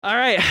All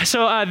right,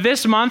 so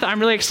this month I'm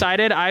really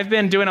excited. I've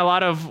been doing a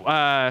lot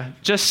of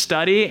just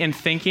study and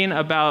thinking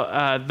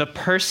about the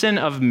person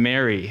of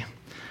Mary,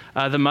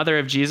 the mother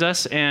of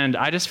Jesus, and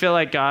I just feel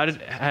like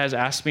God has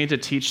asked me to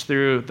teach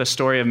through the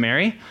story of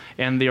Mary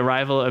and the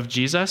arrival of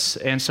Jesus.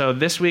 And so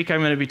this week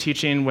I'm going to be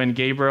teaching when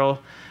Gabriel,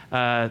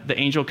 the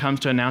angel, comes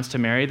to announce to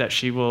Mary that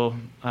she will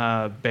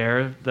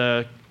bear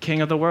the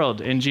King of the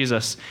world in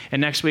Jesus. And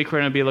next week,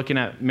 we're going to be looking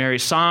at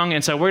Mary's song.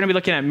 And so we're going to be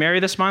looking at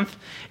Mary this month.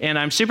 And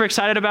I'm super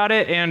excited about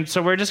it. And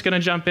so we're just going to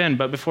jump in.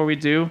 But before we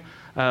do,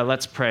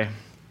 let's pray.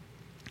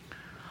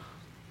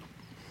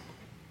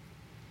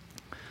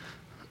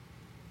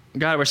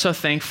 God, we're so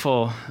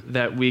thankful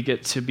that we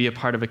get to be a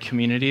part of a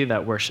community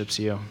that worships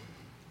you.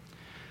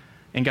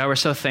 And God, we're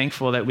so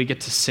thankful that we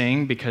get to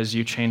sing because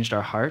you changed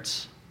our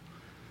hearts.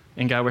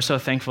 And God, we're so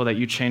thankful that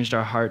you changed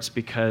our hearts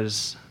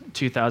because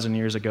 2,000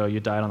 years ago,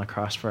 you died on the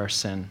cross for our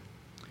sin.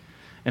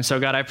 And so,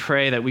 God, I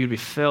pray that we would be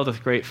filled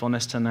with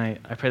gratefulness tonight.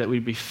 I pray that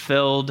we'd be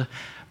filled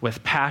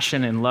with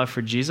passion and love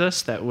for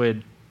Jesus that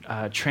would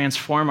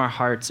transform our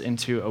hearts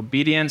into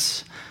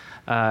obedience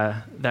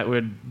that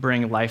would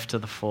bring life to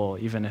the full,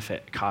 even if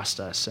it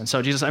cost us. And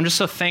so, Jesus, I'm just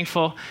so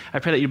thankful. I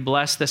pray that you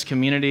bless this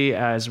community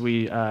as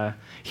we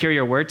hear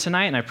your word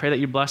tonight, and I pray that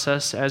you bless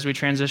us as we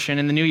transition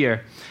in the new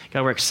year.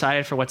 God, we're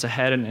excited for what's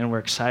ahead, and we're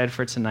excited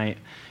for tonight.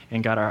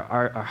 And God,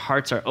 our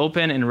hearts are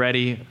open and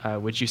ready.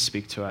 Would you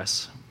speak to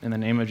us? In the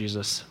name of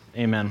Jesus,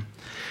 amen.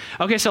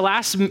 Okay, so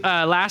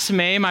last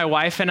May, my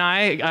wife and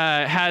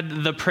I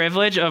had the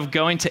privilege of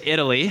going to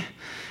Italy.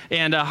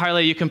 And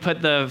Harley, you can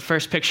put the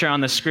first picture on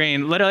the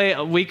screen. Literally,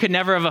 we could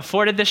never have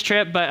afforded this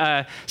trip,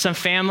 but some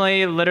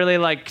family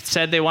literally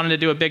said they wanted to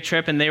do a big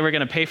trip and they were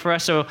going to pay for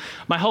us. So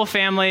my whole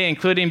family,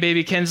 including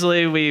baby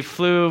Kinsley, we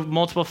flew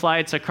multiple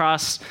flights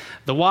across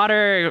the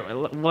water,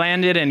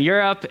 landed in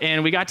Europe,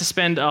 and we got to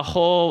spend a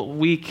whole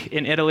week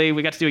in Italy.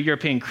 We got to do a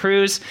European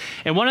cruise.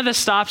 And one of the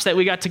stops that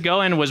we got to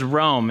go in was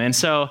Rome. And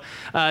so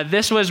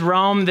this was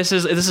Rome. This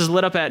is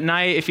lit up at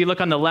night. If you look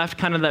on the left,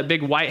 kind of that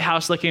big White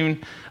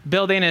House-looking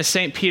building is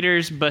St.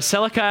 Peter's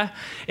Basilica.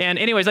 And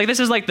anyways, this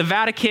is like the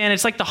Vatican.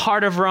 It's like the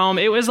heart of Rome.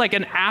 It was like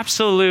an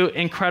absolute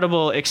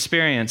incredible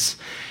experience.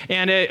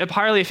 And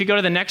Harley, if you go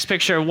to the next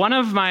picture, one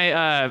of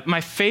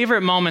my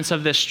favorite moments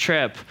of this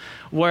trip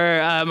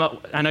where,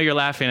 I know you're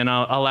laughing and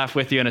I'll laugh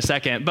with you in a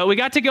second, but we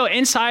got to go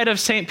inside of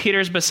St.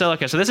 Peter's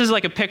Basilica. So this is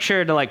like a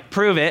picture to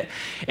prove it.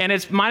 And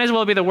it might as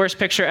well be the worst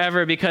picture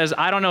ever because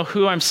I don't know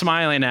who I'm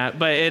smiling at,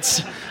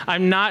 but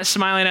I'm not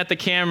smiling at the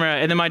camera.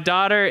 And then my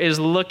daughter is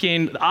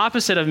looking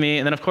opposite of me.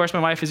 And then of course my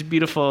wife is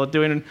beautiful,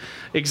 doing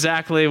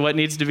exactly what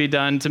needs to be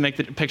done to make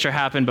the picture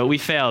happen, but we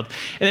failed.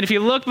 And then if you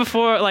look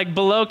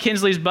below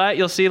Kinsley's butt,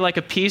 you'll see a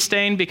pee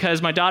stain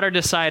because my daughter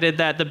decided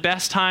that the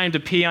best time to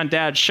pee on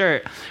dad's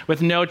shirt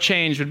with no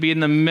change would be in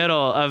the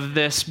middle of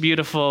this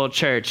beautiful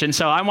church. And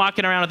so I'm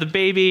walking around with a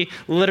baby,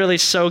 literally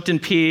soaked in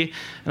pee,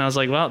 and I was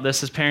like, well,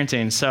 this is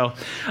parenting. So,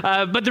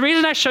 but the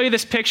reason I show you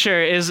this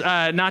picture is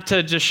not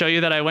to just show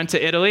you that I went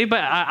to Italy, but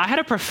I had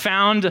a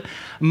profound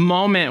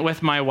moment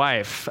with my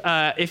wife.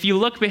 If you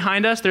look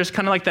behind us, there's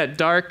kind of that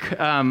dark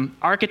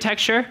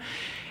architecture,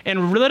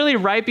 and literally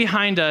right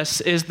behind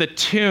us is the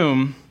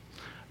tomb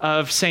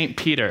of St.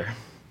 Peter.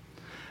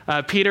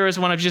 Peter is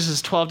one of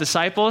Jesus' 12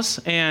 disciples,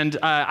 and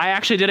I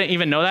actually didn't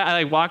even know that.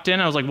 I walked in,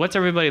 I was like, what's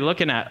everybody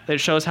looking at? It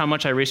shows how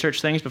much I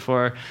research things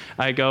before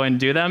I go and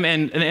do them.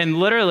 And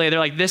literally, they're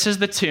like, this is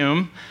the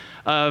tomb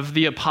of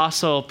the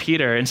Apostle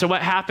Peter. And so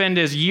what happened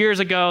is years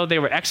ago, they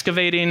were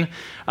excavating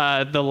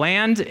the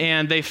land,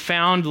 and they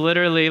found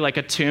literally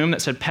a tomb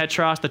that said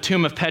Petros, the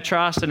tomb of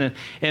Petros,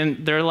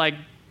 and they're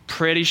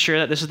pretty sure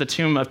that this is the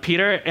tomb of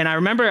Peter. And I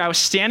remember I was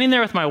standing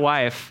there with my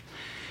wife,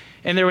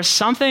 and there was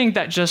something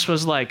that just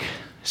was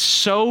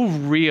so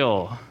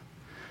real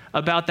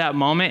about that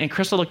moment. And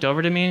Crystal looked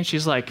over to me and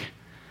she's like,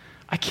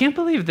 I can't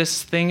believe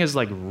this thing is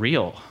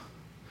real.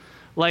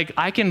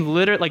 I can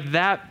literally,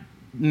 that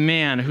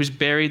man who's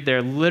buried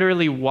there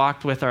literally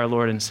walked with our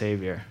Lord and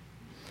Savior.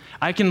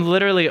 I can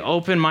literally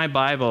open my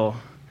Bible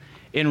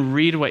and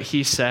read what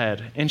he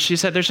said. And she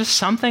said, there's just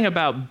something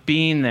about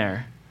being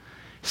there,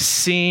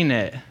 seeing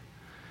it,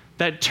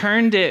 that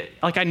turned it,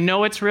 I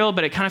know it's real,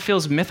 but it kind of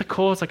feels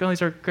mythical. It's oh,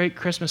 these are great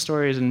Christmas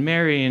stories and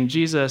Mary and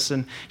Jesus.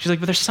 And she's like,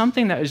 but there's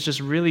something that is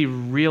just really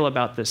real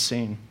about this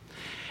scene.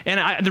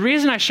 And the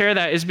reason I share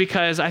that is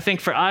because I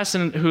think for us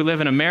who live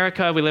in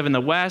America, we live in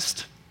the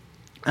West,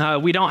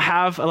 we don't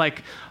have,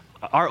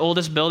 our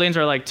oldest buildings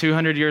are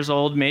 200 years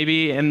old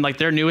maybe, and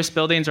their newest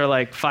buildings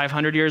are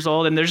 500 years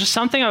old. And there's just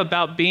something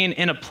about being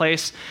in a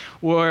place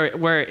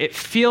where it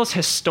feels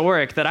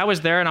historic, that I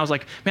was there and I was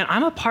like, man,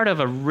 I'm a part of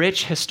a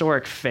rich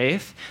historic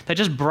faith that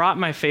just brought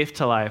my faith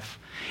to life.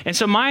 And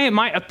so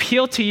my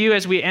appeal to you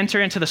as we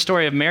enter into the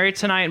story of Mary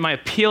tonight, and my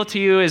appeal to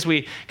you as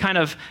we kind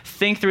of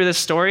think through this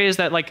story is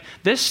that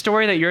this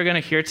story that you're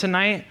going to hear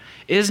tonight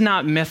is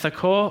not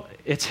mythical,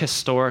 it's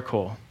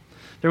historical.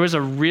 There was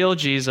a real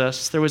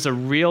Jesus, there was a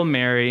real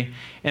Mary,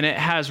 and it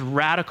has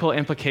radical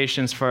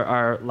implications for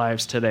our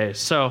lives today.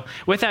 So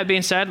with that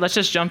being said, let's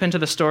just jump into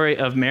the story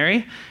of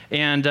Mary,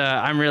 and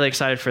I'm really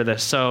excited for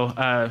this.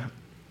 So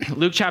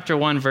Luke chapter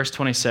 1, verse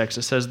 26,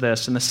 it says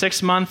this: in the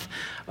 6th month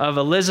of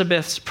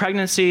Elizabeth's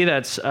pregnancy,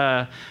 that's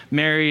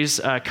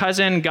Mary's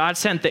cousin, God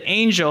sent the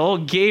angel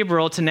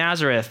Gabriel to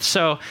Nazareth.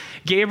 So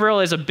Gabriel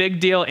is a big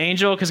deal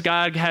angel because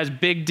God has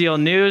big deal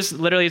news.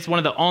 Literally, it's one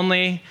of the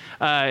only,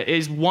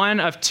 is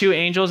one of 2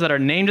 angels that are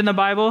named in the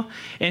Bible.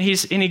 And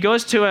he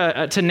goes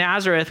to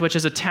Nazareth, which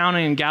is a town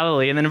in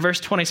Galilee. And then in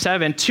verse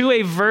 27, to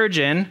a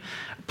virgin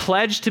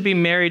pledged to be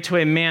married to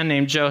a man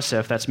named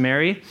Joseph, that's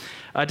Mary,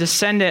 a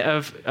descendant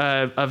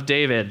of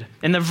David.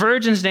 And the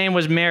virgin's name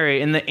was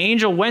Mary. And the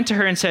angel went to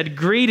her and said,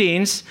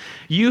 "Greetings,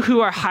 you who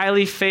are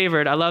highly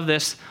favored." I love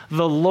this.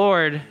 "The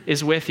Lord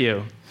is with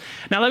you."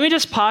 Now, let me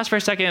just pause for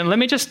a second and let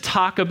me just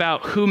talk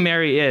about who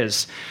Mary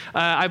is.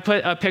 I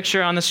put a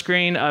picture on the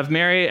screen of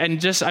Mary,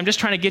 and I'm just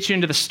trying to get you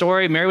into the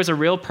story. Mary was a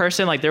real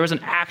person. Like, there was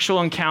an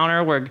actual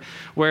encounter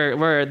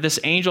where this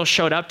angel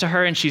showed up to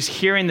her, and she's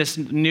hearing this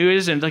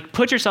news. And like,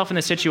 put yourself in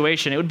this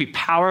situation. It would be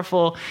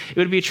powerful. It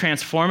would be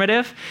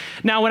transformative.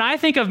 Now, when I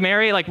think of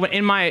Mary, like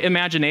in my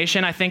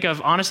imagination, I think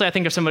of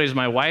somebody who's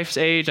my wife's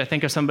age. I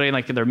think of somebody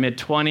like in their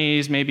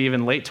mid-20s, maybe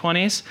even late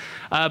 20s.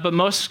 But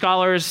most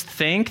scholars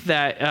think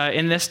that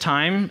in this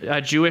time,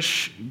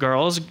 Jewish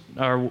girls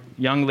or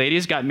young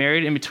ladies got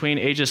married in between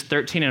ages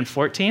 13 and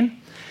 14,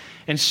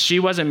 and she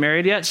wasn't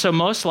married yet. So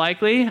most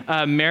likely,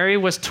 Mary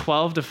was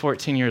 12 to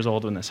 14 years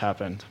old when this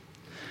happened.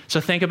 So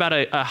think about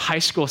a high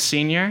school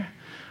senior,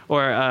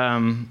 or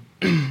high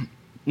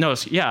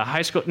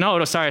school.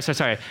 No,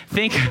 sorry.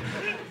 Think.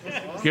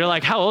 You're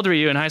like, how old were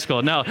you in high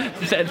school? No,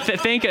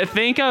 think of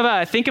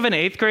an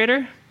 8th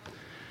grader,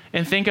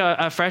 and think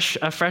a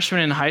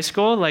freshman in high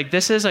school. Like,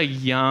 this is a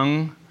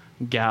young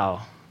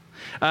gal.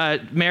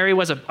 Mary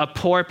was a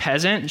poor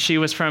peasant. She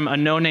was from a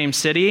no-name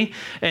city,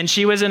 and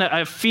she was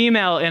a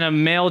female in a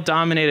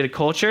male-dominated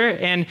culture.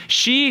 And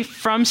she,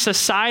 from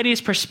society's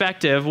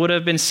perspective, would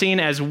have been seen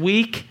as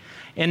weak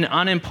and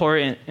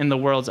unimportant in the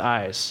world's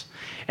eyes.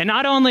 And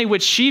not only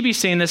would she be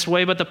seen this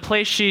way, but the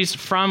place she's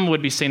from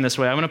would be seen this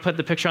way. I'm going to put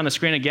the picture on the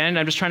screen again.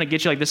 I'm just trying to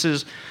get you, like, this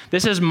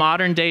is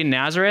modern day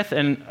Nazareth,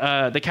 and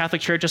the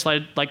Catholic Church just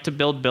like to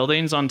build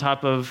buildings on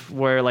top of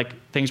where like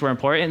things were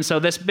important. And so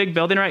this big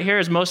building right here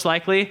is most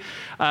likely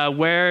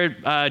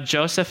where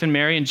Joseph and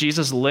Mary and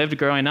Jesus lived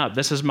growing up.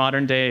 This is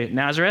modern day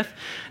Nazareth.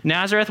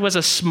 Nazareth was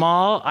a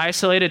small,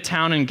 isolated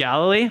town in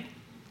Galilee.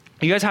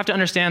 You guys have to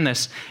understand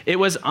this. It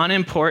was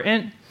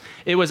unimportant.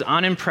 It was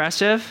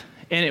unimpressive.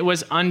 And it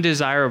was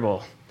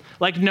undesirable.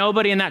 Like,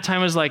 nobody in that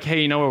time was like,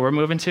 hey, you know where we're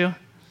moving to?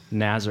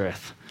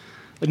 Nazareth.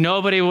 Like,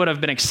 nobody would have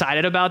been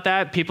excited about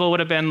that. People would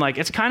have been like,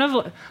 it's kind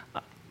of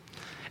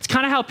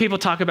how people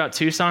talk about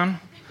Tucson.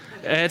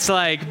 It's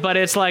like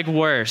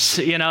worse,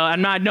 you know.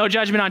 I'm no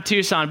judgment on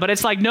Tucson, but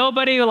it's like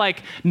nobody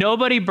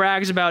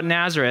brags about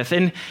Nazareth.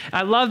 And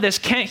I love this.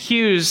 Kent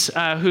Hughes,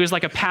 who's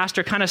like a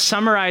pastor, kind of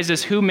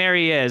summarizes who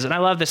Mary is. And I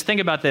love this. Think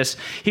about this.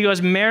 He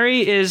goes,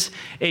 Mary is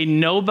a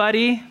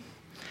nobody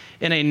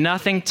in a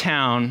nothing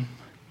town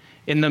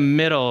in the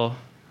middle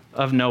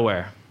of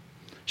nowhere.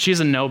 She's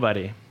a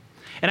nobody.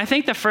 And I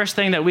think the first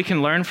thing that we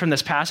can learn from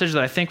this passage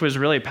that I think was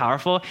really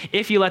powerful,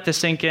 if you let this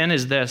sink in,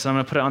 is this. I'm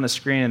going to put it on the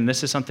screen, and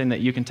this is something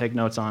that you can take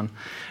notes on.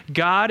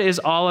 God is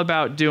all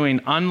about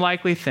doing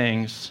unlikely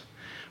things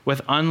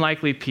with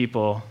unlikely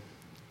people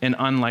in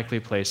unlikely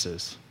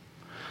places.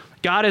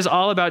 God is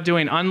all about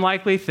doing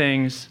unlikely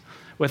things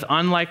with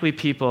unlikely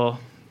people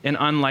in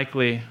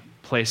unlikely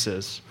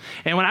places.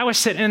 And when I was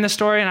sitting in the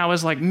story, and I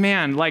was like,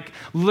 man, like,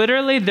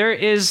 literally there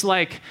is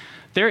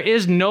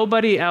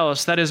nobody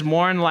else that is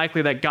more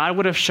unlikely that God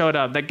would have showed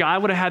up, that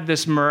God would have had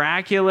this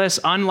miraculous,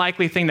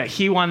 unlikely thing that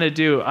he wanted to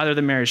do other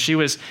than Mary. She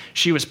was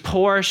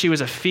poor. She was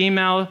a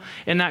female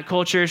in that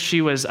culture. She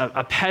was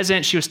a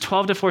peasant. She was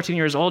 12 to 14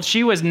 years old.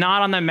 She was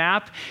not on the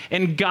map.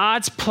 And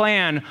God's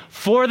plan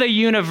for the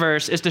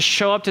universe is to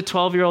show up to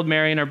 12-year-old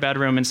Mary in her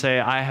bedroom and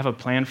say, I have a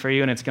plan for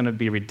you, and it's going to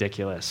be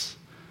ridiculous.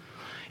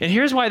 And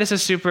here's why this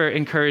is super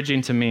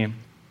encouraging to me.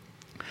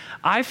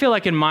 I feel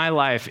like in my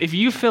life, if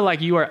you feel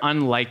like you are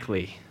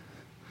unlikely,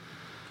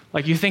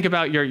 like you think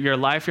about your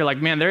life, you're like,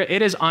 man,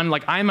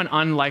 I'm an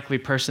unlikely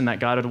person that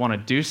God would want to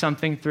do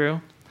something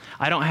through.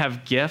 I don't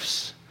have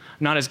gifts.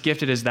 I'm not as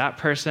gifted as that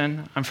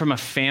person. I'm from a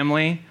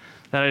family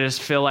that I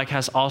just feel like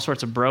has all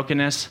sorts of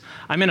brokenness.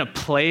 I'm in a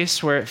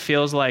place where it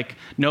feels like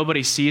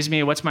nobody sees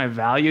me. What's my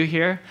value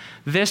here?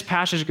 This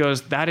passage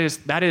goes,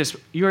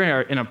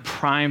 you're in a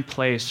prime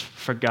place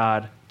for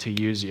God to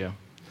use you.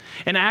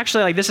 And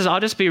actually, like, I'll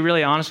just be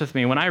really honest with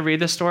me. When I read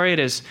this story, it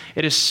is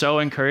so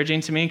encouraging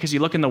to me, because you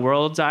look in the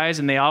world's eyes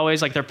and they always,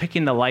 they're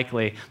picking the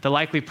likely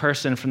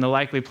person from the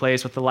likely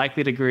place with the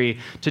likely degree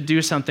to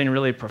do something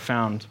really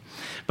profound.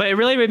 But it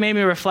really made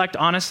me reflect,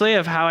 honestly,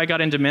 of how I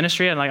got into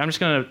ministry. And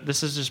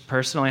this is just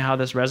personally how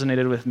this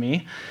resonated with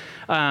me.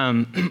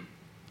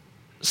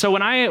 So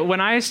when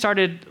I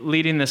started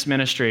leading this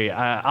ministry,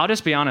 I'll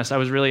just be honest, I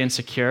was really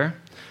insecure.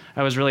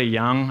 I was really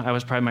young. I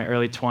was probably in my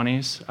early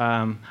 20s.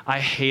 I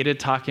hated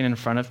talking in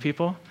front of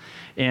people.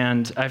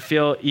 And I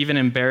feel even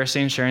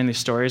embarrassing sharing these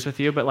stories with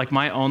you. But like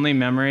my only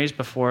memories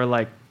before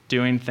like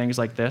doing things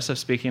like this, of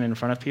speaking in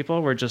front of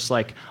people, were just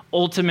like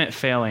ultimate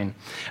failing.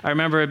 I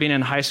remember being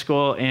in high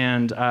school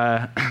and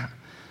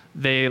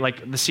the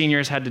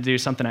seniors had to do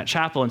something at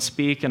chapel and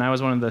speak. And I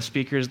was one of the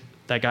speakers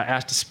that got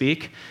asked to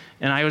speak.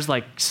 And I was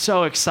like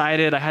so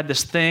excited. I had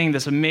this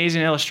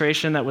amazing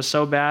illustration that was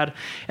so bad.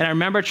 And I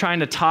remember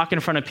trying to talk in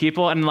front of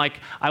people, and like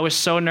I was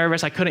so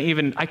nervous, I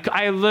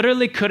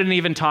literally couldn't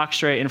even talk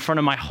straight in front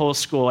of my whole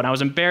school. And I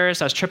was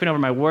embarrassed. I was tripping over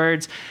my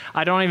words.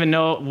 I don't even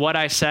know what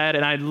I said.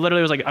 And I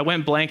literally was like, I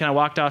went blank and I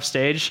walked off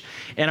stage.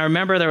 And I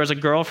remember there was a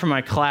girl from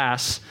my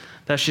class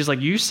that she's like,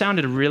 "You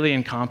sounded really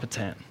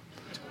incompetent."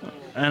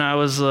 And I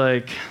was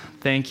like,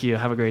 "Thank you.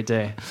 Have a great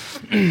day."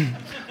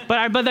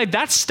 But like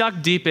that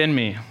stuck deep in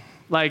me.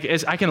 Like,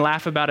 I can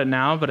laugh about it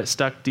now, but it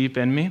stuck deep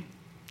in me.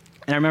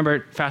 And I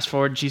remember, fast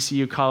forward,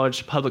 GCU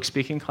college public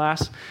speaking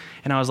class,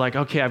 and I was like,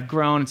 okay, I've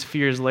grown. It's a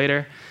few years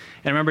later.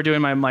 And I remember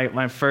doing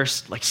my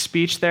first like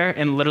speech there,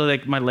 and literally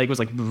like my leg was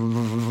like,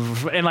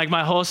 and like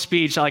my whole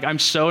speech, like I'm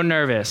so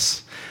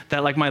nervous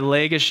that like my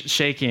leg is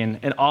shaking,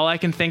 and all I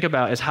can think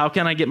about is how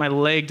can I get my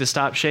leg to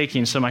stop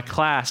shaking so my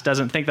class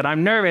doesn't think that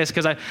I'm nervous,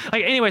 because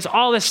anyways,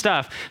 all this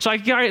stuff. So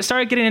I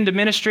started getting into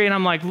ministry, and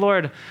I'm like,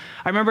 Lord,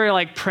 I remember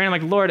like praying,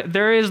 like, Lord,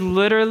 there is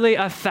literally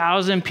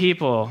 1,000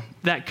 people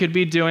that could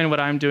be doing what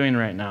I'm doing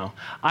right now.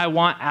 I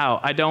want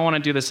out. I don't want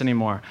to do this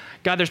anymore.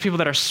 God, there's people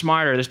that are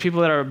smarter. There's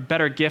people that are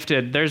better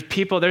gifted.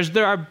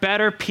 There are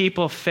better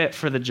people fit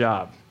for the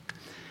job.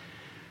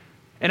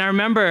 And I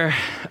remember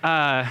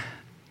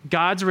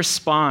God's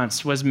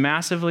response was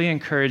massively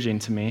encouraging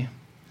to me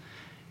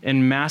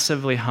and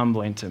massively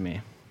humbling to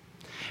me.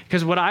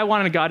 Because what I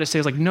wanted God to say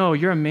is like, no,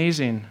 you're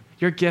amazing.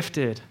 You're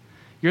gifted.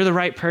 You're the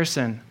right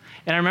person.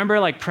 And I remember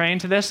like praying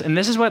to this, and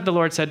this is what the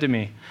Lord said to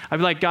me. I'd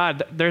be like,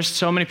 God, there's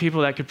so many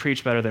people that could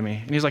preach better than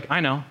me. And he's like, I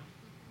know. I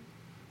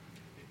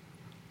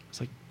was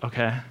like,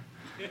 okay.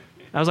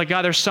 I was like,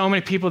 God, there's so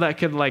many people that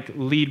could like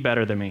lead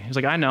better than me. He's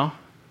like, I know.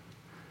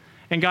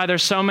 And God,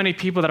 there's so many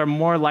people that are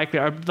more likely,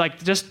 or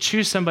like just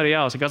choose somebody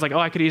else. And God's like, oh,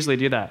 I could easily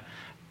do that.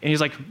 And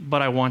he's like,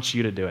 but I want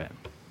you to do it.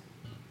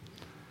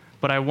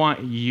 But I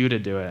want you to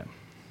do it.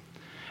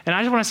 And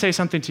I just want to say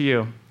something to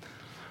you.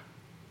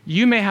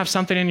 You may have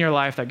something in your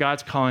life that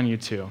God's calling you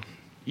to.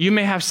 You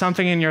may have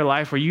something in your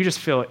life where you just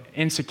feel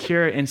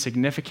insecure,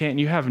 insignificant,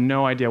 and you have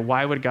no idea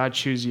why would God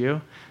choose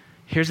you.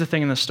 Here's the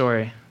thing in the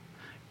story.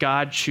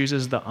 God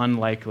chooses the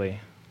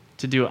unlikely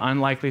to do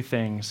unlikely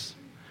things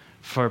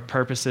for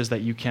purposes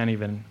that you can't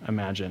even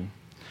imagine.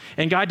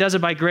 And God does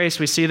it by grace.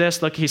 We see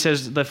this. Look, he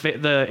says,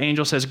 the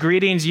angel says,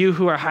 greetings, you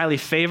who are highly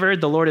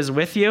favored. The Lord is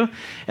with you.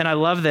 And I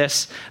love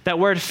this. That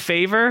word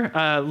favor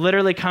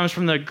literally comes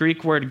from the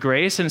Greek word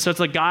grace. And so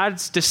it's like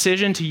God's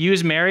decision to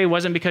use Mary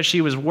wasn't because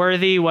she was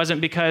worthy, wasn't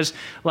because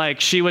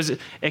like she was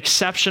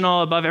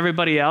exceptional above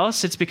everybody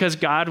else. It's because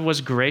God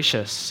was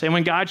gracious. And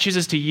when God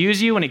chooses to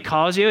use you, when he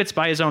calls you, it's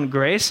by his own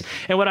grace.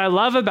 And what I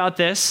love about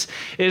this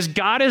is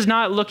God is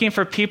not looking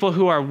for people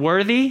who are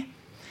worthy.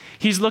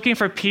 He's looking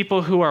for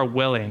people who are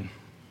willing.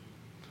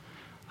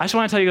 I just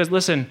want to tell you guys,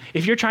 listen,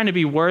 if you're trying to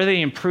be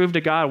worthy and prove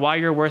to God why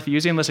you're worth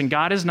using, listen,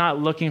 God is not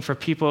looking for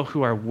people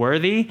who are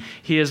worthy.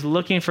 He is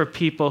looking for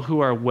people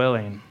who are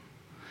willing.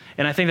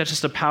 And I think that's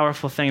just a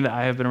powerful thing that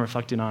I have been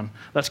reflecting on.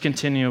 Let's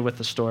continue with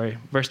the story.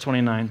 Verse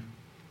 29.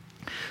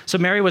 So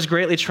Mary was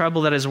greatly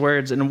troubled at his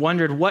words and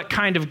wondered what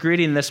kind of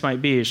greeting this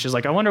might be. She's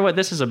like, I wonder what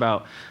this is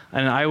about.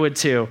 And I would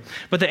too.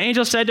 But the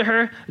angel said to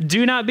her,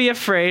 do not be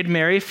afraid,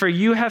 Mary, for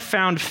you have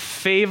found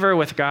favor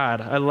with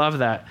God. I love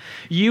that.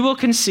 You will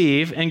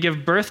conceive and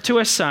give birth to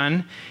a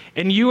son,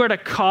 and you are to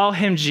call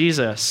him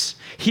Jesus.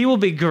 He will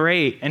be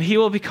great, and he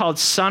will be called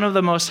Son of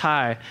the Most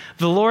High.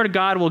 The Lord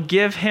God will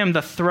give him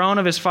the throne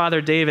of his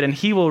father David, and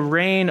he will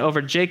reign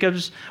over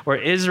Jacob's or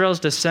Israel's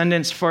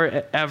descendants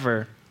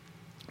forever.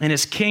 And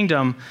his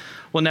kingdom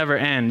will never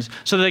end.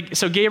 So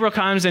Gabriel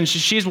comes and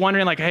she's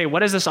wondering like, hey,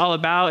 what is this all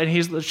about?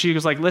 And she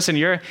was like, listen,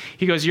 you're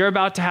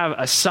about to have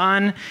a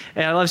son.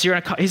 And I love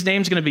his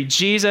name's going to be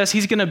Jesus.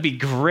 He's going to be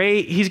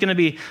great. He's going to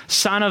be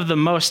Son of the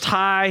Most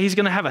High. He's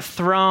going to have a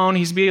throne.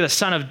 He's going to be the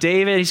Son of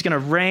David. He's going to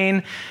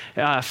reign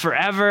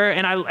forever.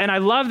 And I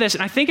love this.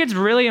 And I think it's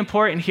really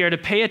important here to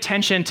pay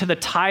attention to the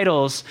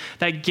titles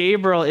that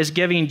Gabriel is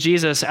giving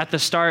Jesus at the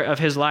start of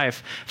his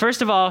life.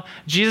 First of all,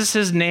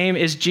 Jesus' name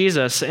is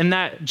Jesus, and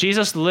that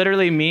Jesus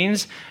literally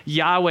means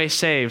Yahweh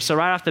saves. So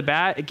right off the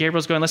bat,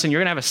 Gabriel's going, listen, you're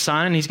going to have a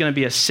son, and he's going to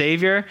be a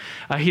savior.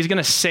 He's going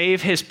to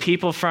save his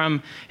people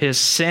from his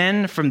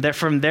sin, from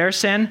their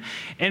sin.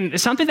 And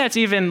it's something that's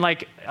even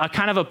like a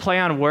kind of a play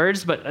on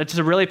words, but it's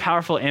a really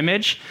powerful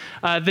image.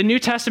 The New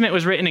Testament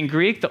was written in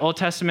Greek. The Old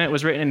Testament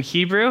was written in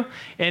Hebrew.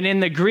 And in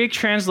the Greek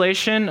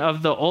translation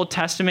of the Old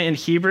Testament in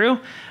Hebrew,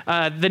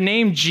 the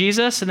name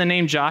Jesus and the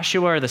name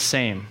Joshua are the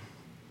same.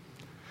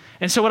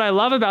 And so what I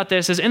love about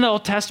this is in the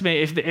Old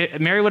Testament,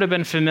 Mary would have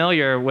been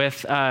familiar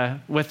with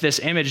this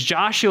image.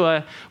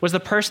 Joshua was the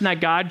person that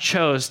God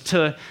chose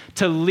to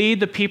lead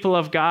the people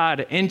of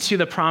God into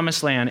the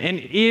promised land. And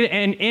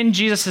in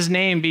Jesus'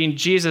 name, being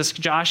Jesus,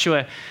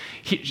 Joshua,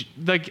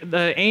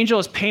 the angel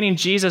is painting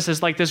Jesus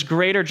as like this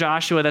greater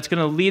Joshua that's going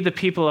to lead the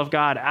people of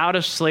God out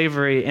of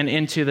slavery and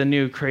into the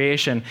new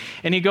creation.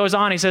 And he goes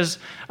on, he says,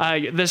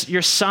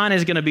 your son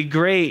is going to be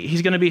great.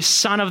 He's going to be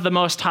Son of the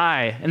Most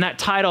High. And that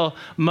title,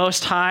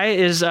 Most High,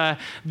 is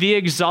the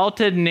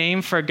exalted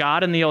name for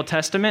God in the Old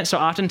Testament. So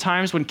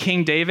oftentimes when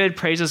King David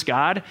praises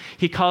God,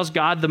 he calls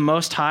God the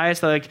Most High.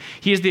 It's like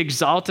he is the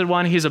exalted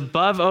one. He's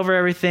above over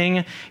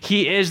everything.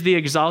 He is the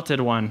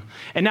exalted one.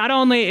 And not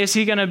only is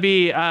he going to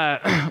be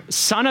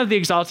Son of the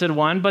exalted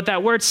one, but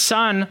that word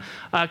son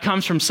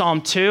comes from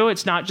Psalm 2.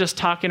 It's not just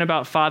talking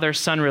about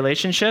father-son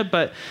relationship,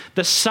 but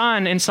the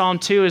son in Psalm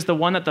 2 is the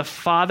one that the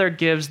Father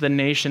gives the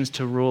nations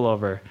to rule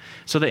over.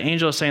 So the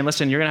angel is saying,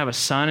 listen, you're going to have a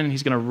son, and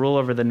he's going to rule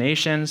over the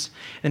nations.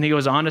 And he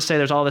goes on to say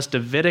there's all this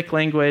Davidic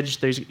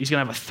language. He's going to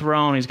have a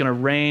throne. He's going to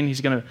reign.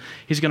 He's going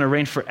to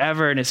reign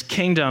forever, and his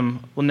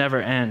kingdom will never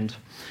end.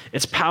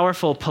 It's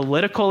powerful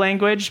political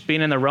language,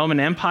 being in the Roman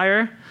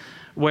Empire,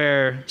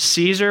 where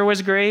Caesar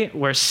was great,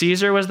 where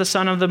Caesar was the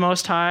Son of the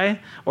Most High,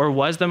 or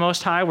was the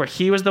Most High, where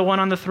he was the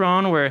one on the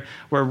throne, where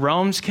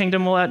Rome's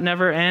kingdom will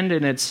never end,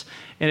 and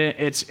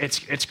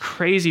it's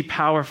crazy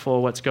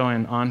powerful what's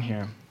going on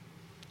here.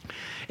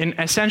 And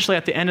essentially,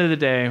 at the end of the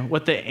day,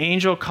 what the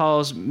angel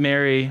calls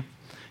Mary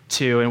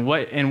to,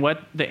 and what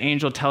the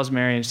angel tells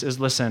Mary is,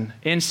 listen,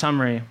 in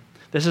summary,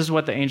 this is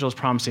what the angel is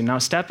promising. Now,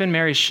 step in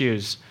Mary's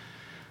shoes.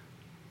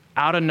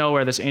 Out of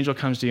nowhere, this angel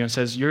comes to you and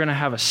says, you're going to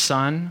have a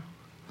son.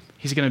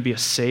 He's going to be a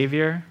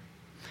savior.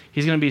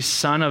 He's going to be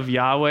Son of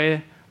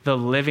Yahweh, the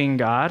living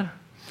God.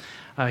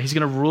 He's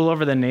going to rule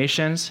over the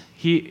nations.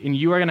 And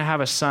you are going to have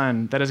a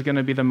son that is going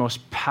to be the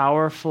most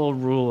powerful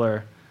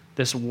ruler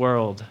this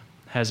world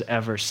has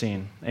ever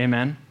seen.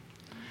 Amen?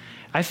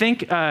 I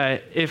think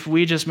if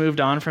we just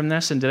moved on from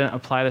this and didn't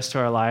apply this to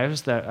our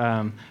lives,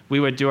 that we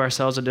would do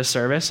ourselves a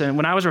disservice. And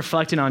when I was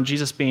reflecting on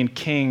Jesus being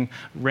king,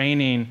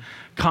 reigning,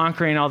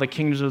 conquering all the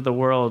kingdoms of the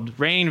world,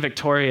 reigning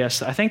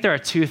victorious, I think there are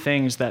two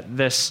things that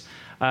this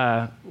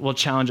will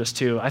challenge us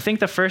to. I think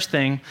the first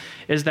thing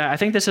is that I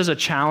think this is a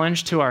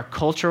challenge to our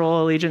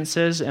cultural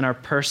allegiances and our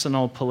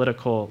personal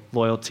political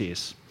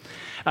loyalties.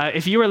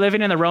 If you were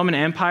living in the Roman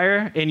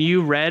Empire and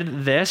you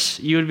read this,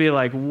 you would be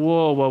like,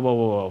 whoa, whoa, whoa,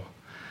 whoa, whoa.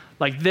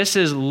 Like, this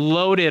is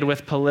loaded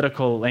with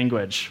political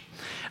language.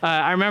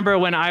 I remember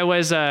when I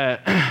was, it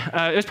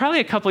was probably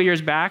a couple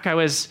years back, I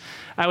was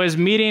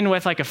meeting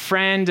with like a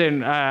friend,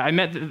 and I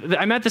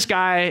met this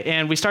guy,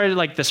 and we started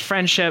like this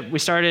friendship. We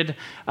started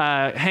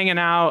hanging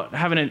out,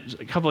 having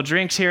a couple of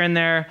drinks here and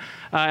there.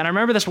 And I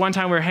remember this one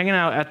time we were hanging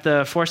out at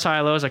the Four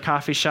Silos, a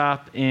coffee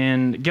shop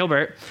in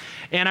Gilbert.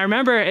 And I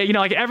remember,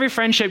 like every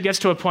friendship gets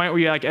to a point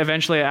where you like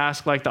eventually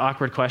ask like the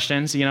awkward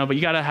questions, but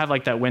you got to have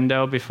like that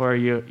window before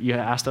you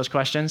ask those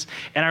questions.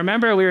 And I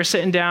remember we were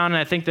sitting down, and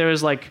I think there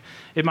was like,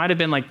 it might have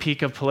been like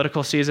peak of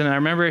political season. And I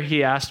remember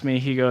he asked me,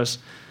 he goes,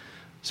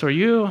 so are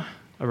you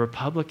a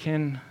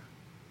Republican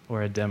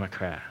or a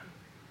Democrat?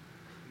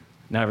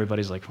 Now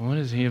everybody's like, what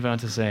is he about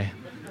to say?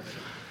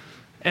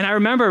 And I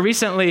remember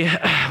recently,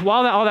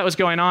 while all that was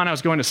going on, I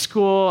was going to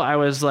school. I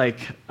was like,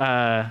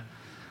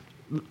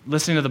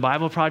 listening to the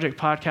Bible Project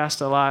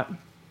podcast a lot.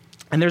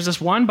 And there's this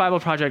one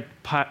Bible Project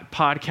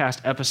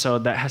podcast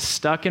episode that has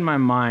stuck in my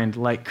mind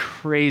like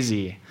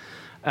crazy.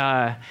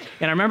 And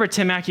I remember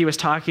Tim Mackey was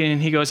talking, and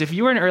he goes, if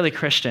you were an early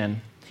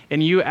Christian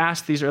and you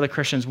asked these early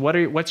Christians,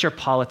 what's your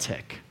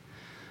politic?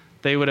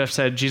 They would have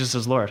said, Jesus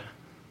is Lord.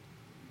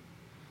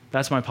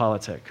 That's my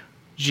politic.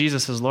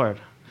 Jesus is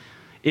Lord.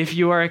 If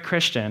you are a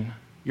Christian,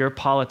 your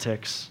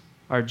politics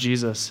are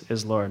Jesus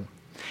is Lord.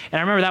 And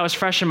I remember that was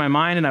fresh in my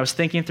mind, and I was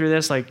thinking through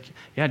this, like,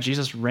 yeah,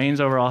 Jesus reigns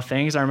over all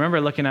things. I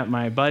remember looking at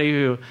my buddy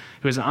who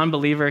was an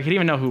unbeliever. He didn't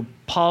even know who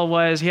Paul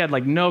was. He had,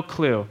 like, no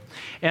clue.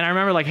 And I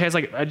remember, like, hey, it's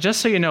like,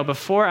 just so you know,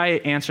 before I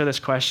answer this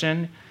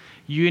question,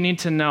 you need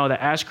to know that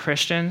as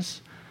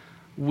Christians,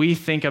 we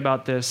think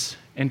about this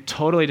in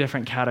totally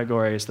different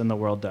categories than the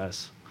world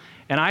does.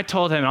 And I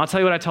told him, and I'll tell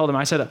you what I told him.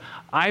 I said,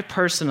 I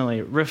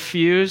personally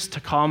refuse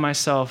to call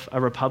myself a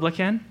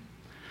Republican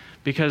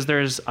because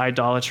there's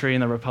idolatry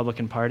in the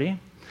Republican Party.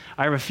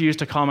 I refuse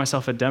to call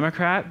myself a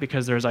Democrat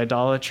because there's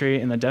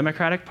idolatry in the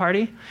Democratic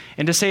Party.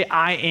 And to say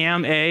I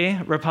am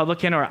a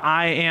Republican or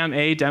I am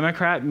a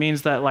Democrat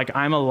means that like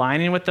I'm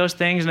aligning with those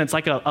things, and it's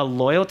like a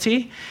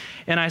loyalty.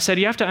 And I said,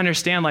 you have to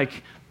understand,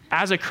 like,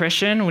 as a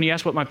Christian, when you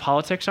ask what my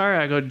politics are,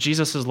 I go,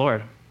 Jesus is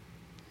Lord.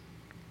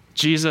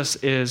 Jesus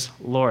is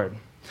Lord.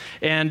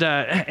 And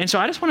so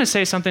I just want to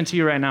say something to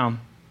you right now.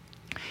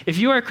 If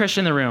you are a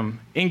Christian in the room,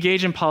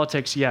 engage in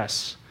politics,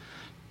 yes.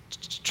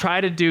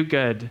 Try to do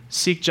good,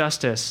 seek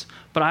justice.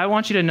 But I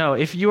want you to know,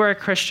 if you are a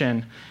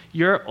Christian,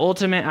 your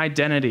ultimate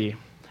identity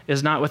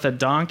is not with a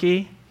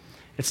donkey,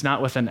 it's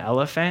not with an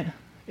elephant,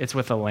 it's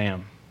with a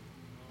lamb.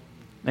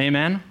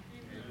 Amen?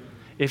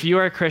 If you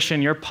are a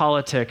Christian, your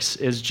politics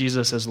is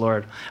Jesus as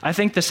Lord. I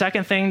think the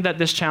second thing that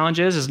this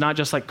challenges is not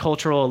just like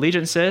cultural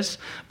allegiances,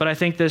 but I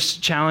think this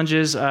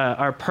challenges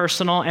our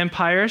personal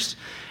empires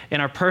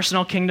and our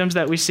personal kingdoms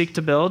that we seek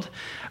to build.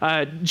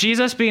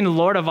 Jesus being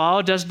Lord of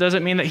all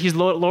doesn't mean that he's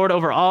Lord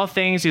over all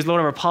things. He's Lord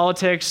over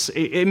politics.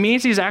 It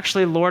means he's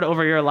actually Lord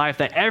over your life,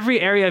 that every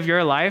area of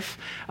your life,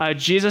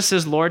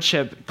 Jesus'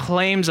 lordship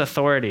claims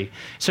authority.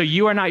 So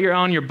you are not your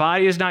own. Your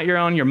body is not your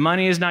own. Your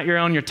money is not your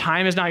own. Your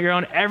time is not your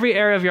own. Every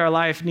area of your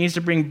life needs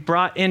to be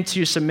brought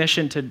into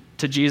submission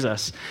to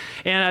Jesus.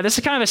 And this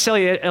is kind of a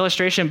silly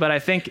illustration, but I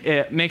think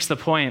it makes the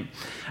point.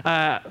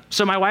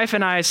 So my wife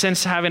and I,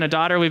 since having a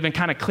daughter, we've been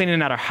kind of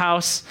cleaning out our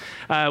house.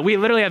 We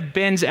literally have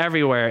bins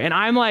everywhere. And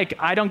I'm like,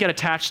 I don't get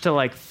attached to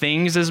like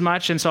things as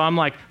much. And so I'm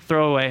like,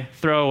 throw away.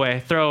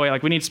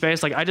 Like we need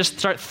space. Like I just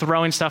start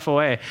throwing stuff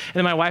away. And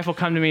then my wife will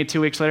come to me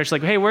 2 weeks later. She's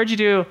like, hey, what'd you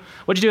do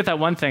with that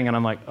one thing? And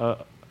I'm like,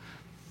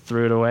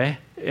 threw it away.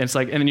 It's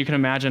like, and then you can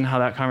imagine how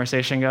that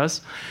conversation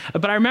goes.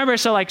 But I remember,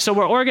 so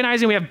we're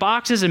organizing, we have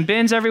boxes and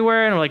bins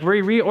everywhere, and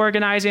we're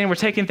reorganizing, we're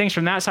taking things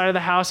from that side of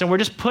the house, and we're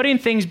just putting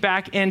things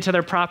back into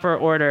their proper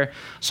order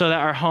so that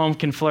our home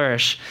can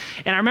flourish.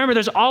 And I remember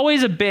there's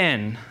always a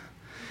bin.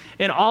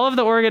 In all of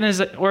the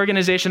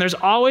organization, there's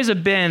always a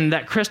bin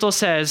that Crystal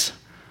says,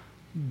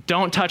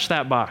 don't touch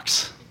that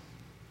box.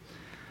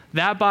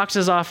 That box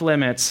is off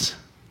limits.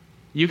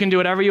 You can do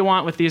whatever you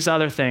want with these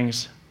other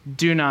things.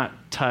 Do not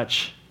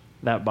touch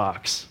that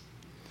box.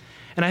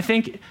 And I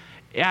think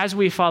as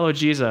we follow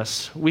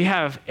Jesus, we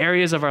have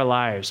areas of our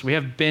lives. We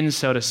have bins,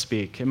 so to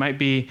speak. It might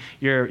be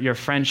your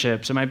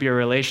friendships. It might be your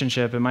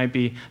relationship. It might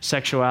be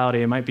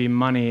sexuality. It might be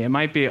money. It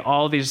might be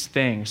all these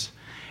things.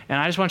 And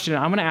I just want you to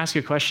know, I'm going to ask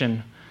you a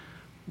question.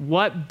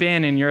 What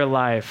bin in your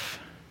life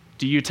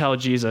do you tell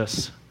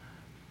Jesus,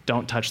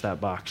 don't touch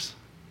that box?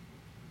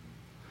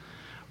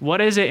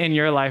 What is it in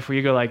your life where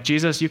you go like,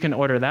 Jesus, you can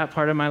order that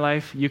part of my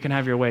life. You can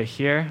have your way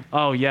here.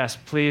 Oh, yes,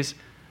 please.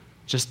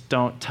 Just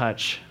don't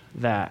touch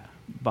that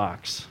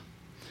box.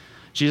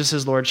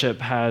 Jesus' lordship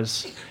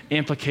has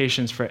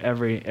implications for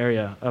every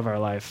area of our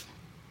life.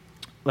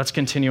 Let's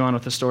continue on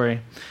with the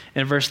story.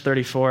 In verse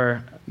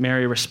 34,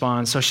 Mary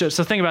responds. So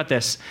think about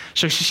this.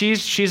 So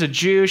she's a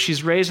Jew.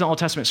 She's raised in the Old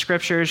Testament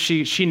scriptures.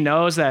 She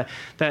knows that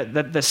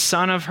the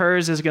son of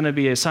hers is going to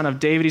be a son of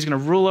David. He's going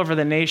to rule over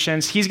the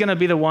nations. He's going to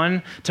be the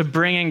one to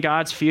bring in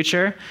God's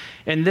future.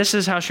 And this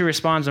is how she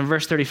responds in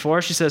verse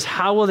 34. She says,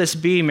 how will this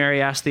be,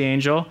 Mary asked the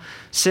angel,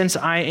 since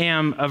I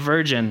am a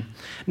virgin?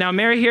 Now,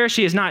 Mary here,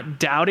 she is not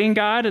doubting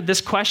God. This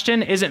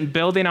question isn't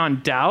building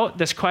on doubt.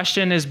 This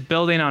question is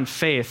building on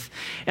faith.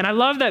 And I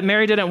love that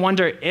Mary didn't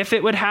wonder if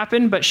it would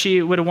happen, but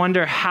she would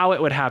wonder how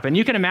it would happen.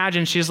 You can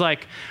imagine she's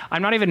like,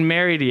 I'm not even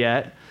married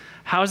yet.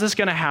 How is this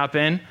going to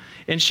happen?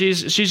 And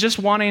she's just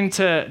wanting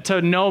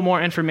to know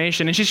more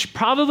information. And she's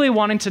probably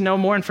wanting to know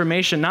more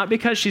information, not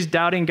because she's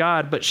doubting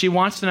God, but she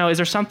wants to know, is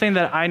there something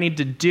that I need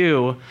to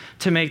do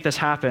to make this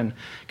happen?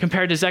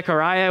 Compared to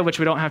Zechariah, which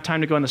we don't have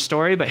time to go in the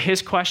story, but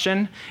his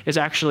question is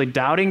actually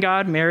doubting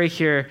God. Mary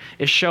here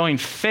is showing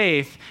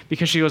faith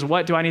because she goes,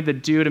 what do I need to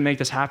do to make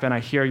this happen? I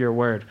hear your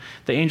word.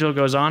 The angel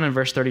goes on in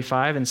verse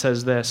 35 and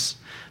says this,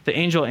 the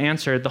angel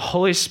answered, the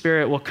Holy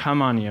Spirit will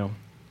come on you,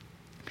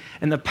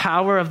 and the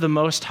power of the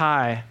Most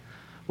High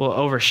will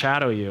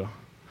overshadow you.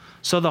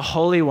 So the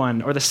Holy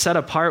One, or the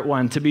set-apart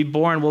one, to be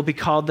born will be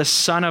called the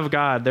Son of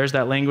God. There's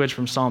that language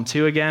from Psalm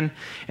 2 again.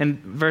 And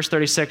verse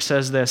 36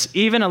 says this,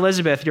 even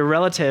Elizabeth, your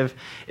relative,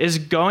 is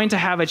going to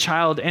have a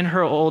child in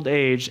her old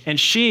age, and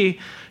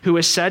she, who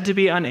is said to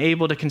be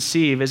unable to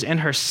conceive, is in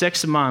her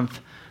 6th month,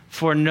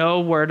 for no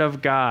word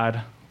of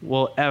God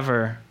will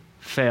ever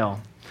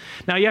fail.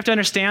 Now, you have to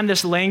understand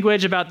this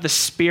language about the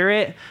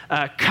Spirit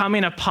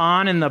coming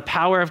upon and the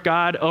power of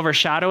God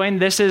overshadowing.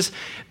 This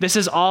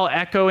is all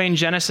echoing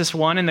Genesis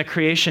 1 in the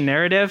creation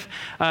narrative.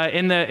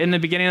 In the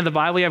beginning of the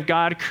Bible, you have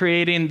God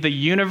creating the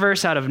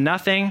universe out of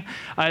nothing.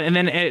 And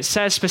then it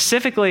says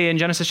specifically in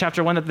Genesis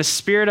chapter 1 that the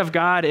Spirit of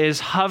God is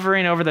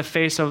hovering over the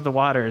face of the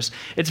waters.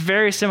 It's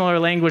very similar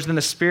language than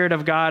the Spirit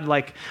of God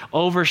like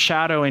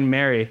overshadowing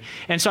Mary.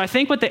 And so I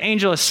think what the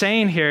angel is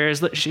saying here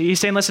is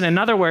he's saying, listen, in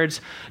other words,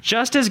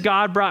 just as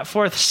God brought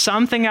forth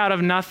something out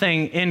of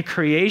nothing in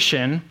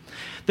creation,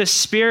 the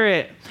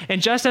Spirit, and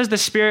just as the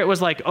Spirit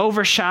was like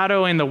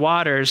overshadowing the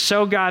waters,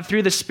 so God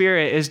through the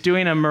Spirit is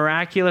doing a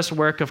miraculous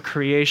work of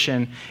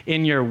creation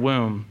in your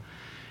womb.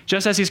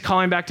 Just as he's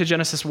calling back to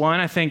Genesis 1,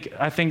 I think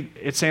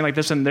it's saying like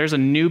this, and there's a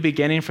new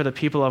beginning for the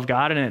people of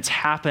God, and it's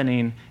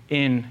happening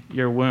in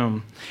your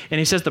womb. And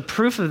he says the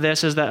proof of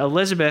this is that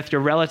Elizabeth,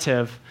 your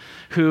relative,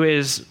 who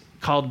is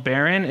called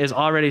barren, is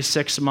already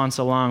 6 months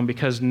along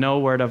because no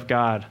word of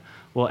God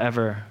will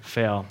ever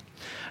fail.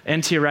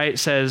 N.T. Wright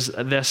says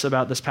this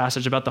about this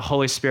passage, about the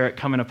Holy Spirit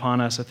coming upon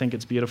us. I think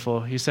it's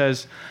beautiful. He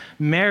says,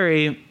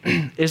 Mary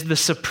is the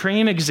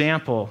supreme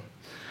example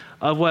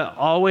of what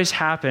always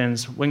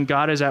happens when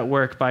God is at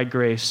work by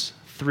grace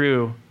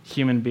through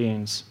human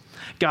beings.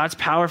 God's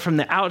power from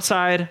the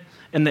outside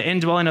and the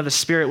indwelling of the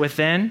Spirit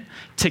within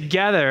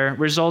together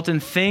result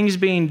in things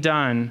being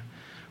done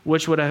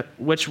which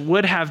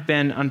would have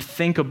been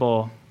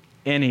unthinkable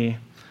any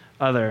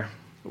other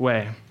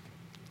way.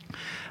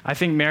 I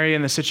think Mary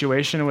in the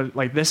situation was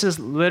like, this is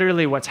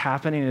literally what's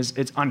happening.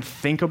 It's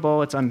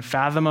unthinkable, it's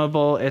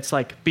unfathomable, it's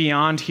like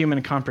beyond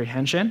human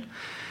comprehension.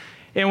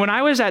 And when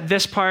I was at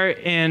this part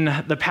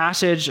in the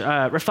passage,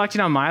 reflecting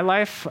on my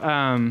life,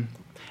 and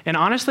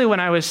honestly,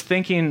 when I was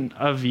thinking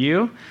of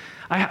you,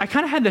 I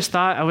kind of had this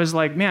thought. I was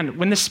like, man,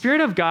 when the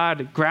Spirit of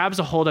God grabs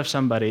a hold of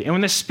somebody, and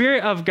when the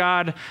Spirit of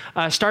God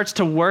starts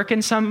to work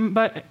in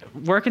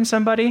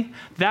somebody,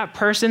 that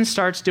person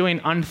starts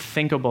doing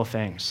unthinkable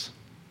things.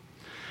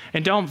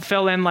 And don't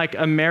fill in like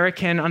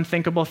American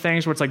unthinkable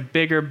things where it's like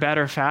bigger,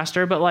 better,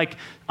 faster, but like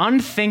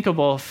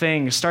unthinkable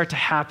things start to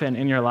happen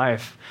in your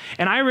life.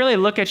 And I really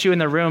look at you in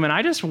the room and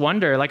I just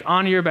wonder, like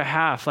on your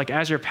behalf, like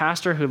as your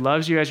pastor who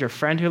loves you, as your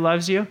friend who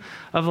loves you,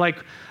 of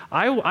like,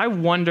 I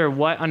wonder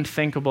what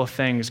unthinkable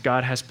things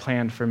God has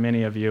planned for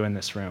many of you in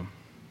this room.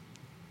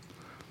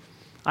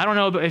 I don't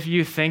know if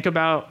you think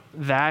about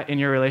that in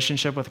your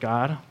relationship with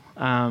God,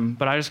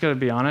 but I just got to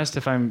be honest,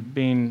 if I'm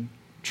being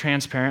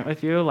transparent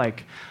with you,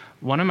 like,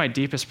 one of my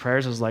deepest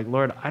prayers is like,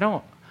 Lord,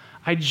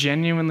 I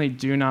genuinely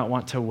do not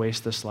want to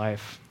waste this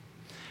life.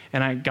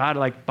 And God,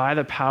 like by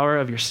the power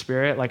of your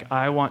Spirit, like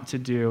I want to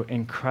do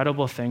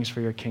incredible things for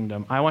your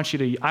kingdom. I have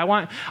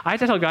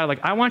to tell God,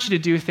 like, I want you to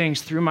do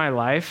things through my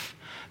life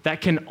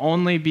that can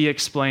only be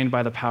explained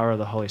by the power of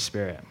the Holy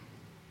Spirit.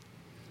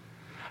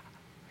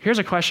 Here's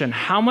a question.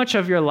 How much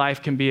of your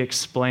life can be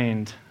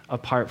explained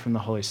apart from the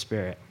Holy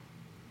Spirit?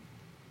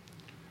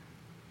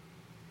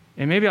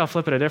 And maybe I'll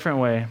flip it a different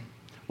way.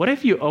 What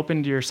if you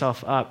opened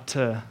yourself up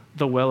to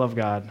the will of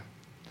God,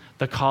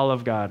 the call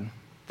of God,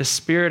 the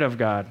Spirit of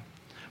God,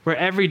 where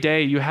every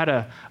day you had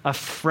a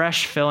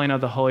fresh filling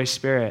of the Holy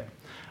Spirit?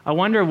 I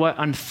wonder what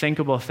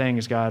unthinkable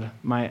things God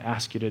might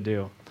ask you to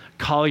do,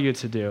 call you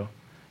to do,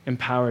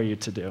 empower you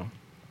to do.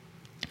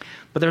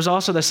 But there's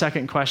also the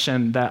second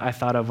question that I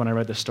thought of when I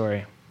read the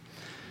story.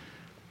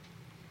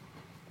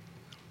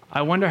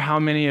 I wonder how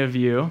many of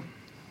you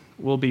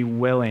will be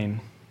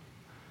willing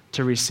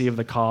to receive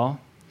the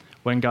call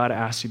when God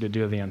asks you to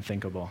do the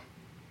unthinkable.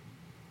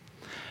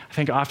 I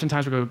think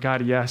oftentimes we go,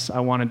 God, yes, I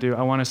want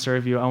to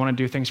serve you. I want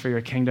to do things for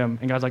your kingdom.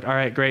 And God's like, all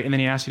right, great. And then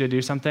he asks you to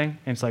do something.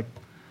 And it's like,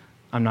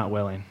 I'm not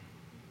willing.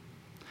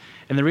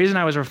 And the reason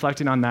I was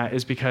reflecting on that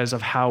is because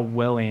of how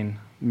willing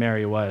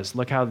Mary was.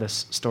 Look how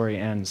this story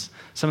ends.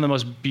 Some of the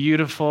most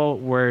beautiful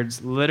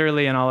words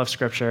literally in all of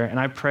Scripture. And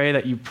I pray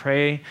that you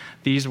pray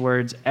these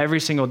words every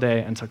single day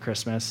until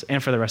Christmas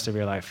and for the rest of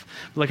your life.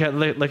 Look at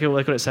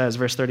what it says,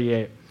 verse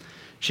 38.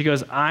 She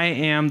goes, I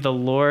am the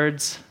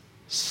Lord's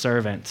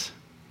servant.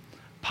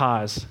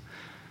 Pause.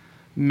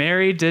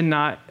 Mary did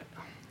not,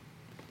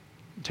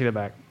 take that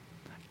back.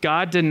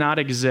 God did not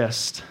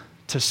exist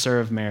to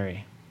serve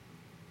Mary.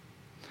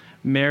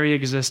 Mary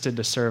existed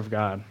to serve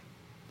God.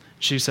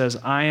 She says,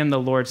 I am the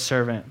Lord's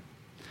servant.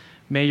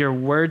 May your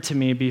word to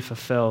me be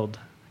fulfilled.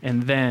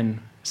 And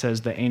then,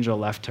 says the angel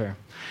left her.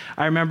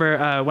 I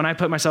remember when I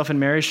put myself in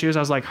Mary's shoes, I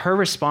was like, her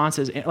response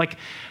is like,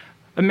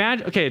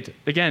 imagine, okay,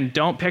 again,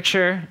 don't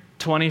picture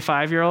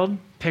 25-year-old,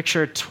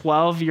 picture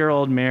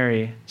 12-year-old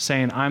Mary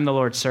saying, I'm the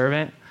Lord's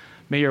servant.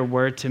 May your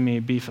word to me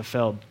be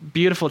fulfilled.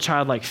 Beautiful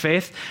childlike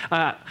faith.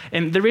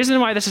 And the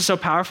reason why this is so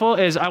powerful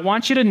is I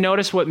want you to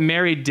notice what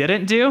Mary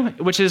didn't do,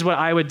 which is what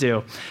I would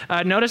do.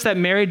 Notice that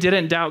Mary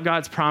didn't doubt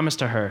God's promise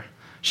to her.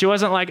 She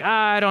wasn't like,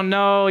 I don't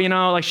know,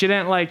 like she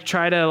didn't like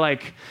try to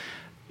like,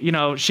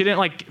 she didn't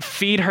like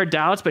feed her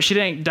doubts, but she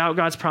didn't doubt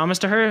God's promise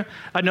to her.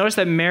 I noticed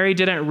that Mary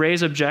didn't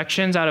raise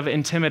objections out of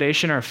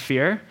intimidation or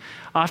fear.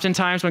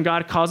 Oftentimes when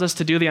God calls us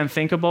to do the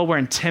unthinkable, we're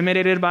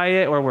intimidated by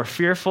it or we're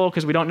fearful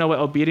because we don't know what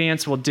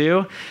obedience will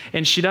do.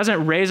 And she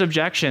doesn't raise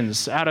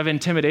objections out of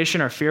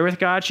intimidation or fear with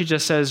God. She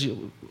just says,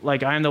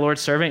 like, I am the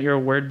Lord's servant, your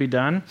word be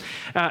done.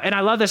 And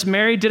I love this.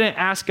 Mary didn't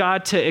ask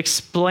God to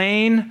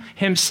explain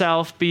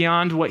himself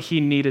beyond what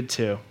he needed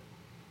to.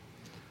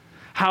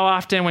 How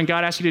often when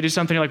God asks you to do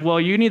something, you're like, well,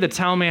 you need to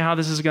tell me how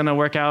this is going to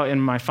work out in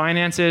my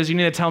finances. You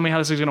need to tell me how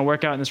this is going to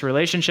work out in this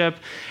relationship.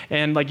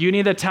 And like, you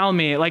need to tell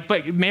me, like,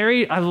 but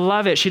Mary, I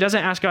love it. She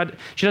doesn't ask God.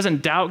 She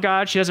doesn't doubt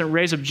God. She doesn't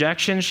raise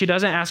objections. She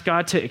doesn't ask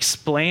God to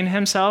explain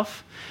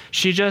himself.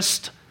 I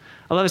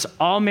love this.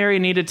 All Mary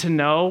needed to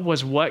know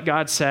was what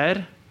God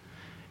said.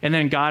 And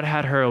then God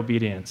had her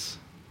obedience.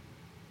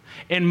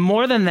 And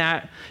more than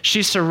that,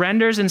 she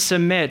surrenders and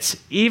submits,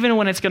 even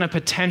when it's going to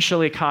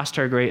potentially cost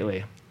her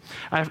greatly.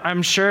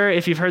 I'm sure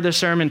if you've heard this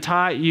sermon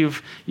taught,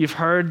 you've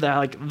heard that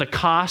like the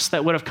cost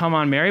that would have come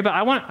on Mary. But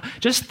I want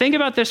just think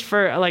about this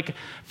for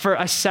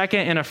a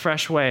second in a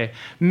fresh way.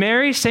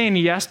 Mary saying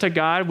yes to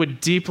God would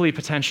deeply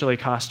potentially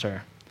cost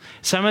her.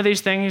 Some of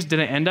these things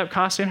didn't end up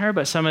costing her,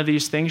 but some of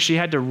these things she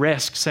had to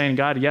risk saying,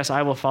 God, yes,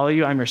 I will follow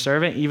you. I'm your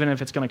servant, even if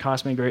it's going to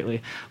cost me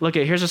greatly.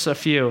 Here's just a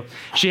few.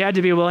 She had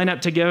to be willing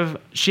to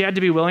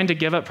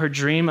give up her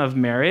dream of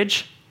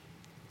marriage.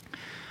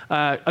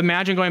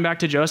 Imagine going back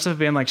to Joseph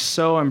being like,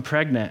 so I'm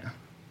pregnant.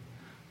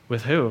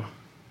 With who?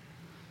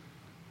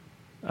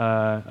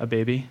 A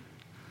baby.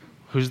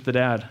 Who's the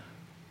dad?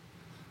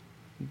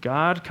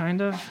 God,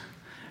 kind of.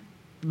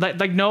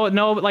 Like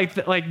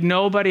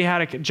nobody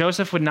had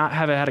Joseph would not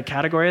have had a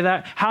category of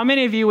that. How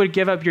many of you would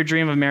give up your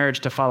dream of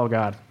marriage to follow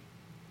God?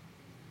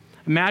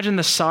 Imagine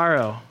the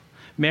sorrow.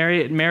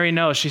 Mary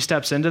knows she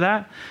steps into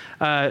that.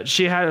 I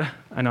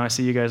know I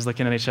see you guys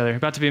looking at each other,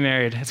 about to be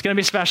married. It's going to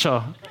be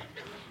special.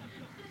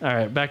 All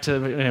right, back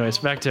to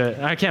it.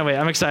 I can't wait.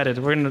 I'm excited.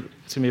 It's going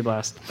to be a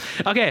blast.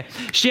 Okay,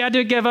 she had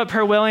to give up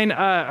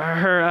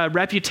her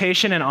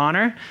reputation and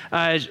honor.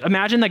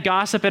 Imagine the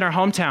gossip in her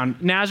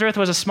hometown. Nazareth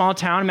was a small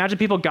town. Imagine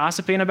people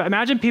gossiping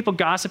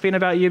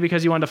about you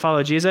because you wanted to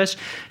follow Jesus.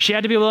 She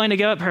had to be willing to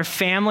give up her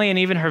family and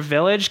even her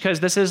village,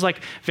 because this is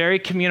like very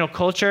communal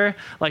culture.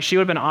 Like, she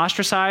would have been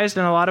ostracized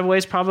in a lot of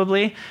ways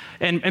probably.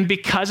 And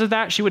because of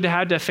that, she would have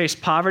had to face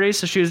poverty.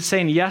 So she was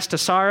saying yes to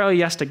sorrow,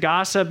 yes to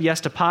gossip,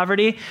 yes to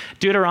poverty.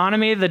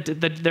 Deuteronomy,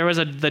 there was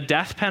the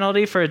death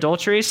penalty for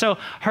adultery. So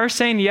her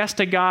saying yes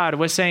to God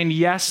was saying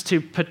yes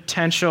to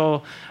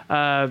potential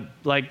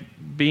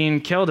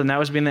being killed, and that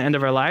was being the end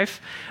of her life.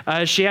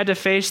 She had to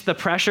face the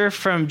pressure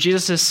from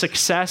Jesus'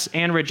 success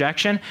and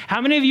rejection. How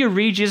many of you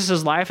read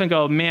Jesus' life and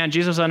go, man,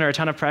 Jesus was under a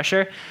ton of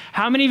pressure?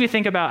 How many of you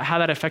think about how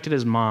that affected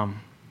his mom?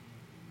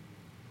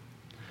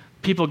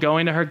 People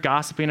going to her,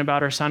 gossiping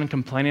about her son and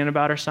complaining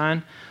about her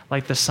son,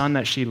 like the son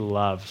that she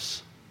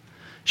loves.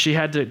 She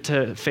had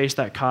to face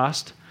that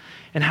cost.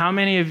 And how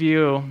many of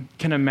you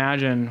can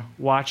imagine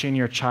watching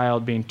your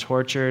child being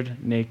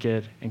tortured,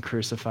 naked, and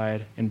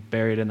crucified and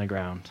buried in the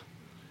ground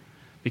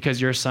because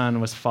your son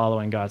was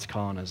following God's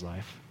call in his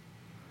life?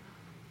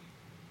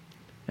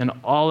 And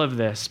all of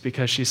this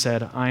because she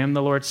said, I am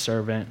the Lord's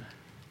servant.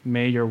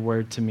 May your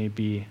word to me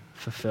be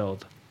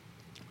fulfilled.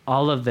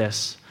 All of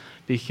this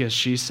because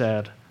she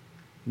said,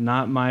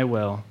 not my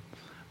will,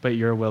 but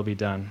your will be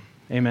done.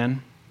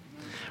 Amen.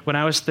 When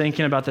I was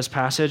thinking about this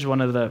passage,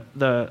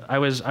 I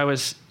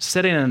was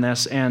sitting in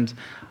this, and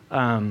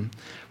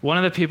one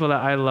of the people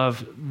that I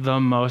love the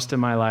most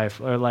in my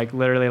life, or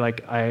literally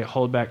I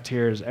hold back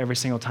tears every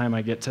single time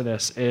I get to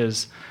this,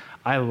 is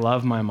I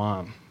love my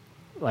mom.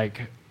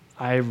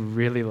 I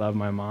really love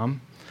my mom.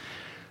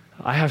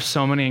 I have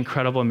so many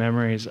incredible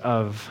memories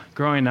of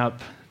growing up,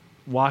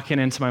 walking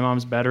into my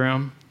mom's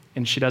bedroom,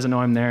 and she doesn't know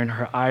I'm there, and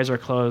her eyes are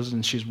closed,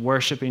 and she's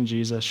worshiping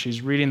Jesus.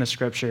 She's reading the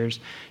scriptures.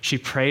 She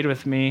prayed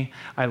with me.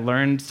 I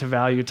learned to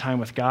value time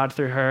with God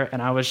through her,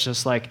 and I was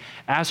just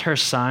as her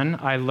son,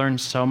 I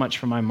learned so much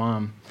from my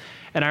mom.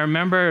 And I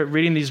remember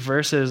reading these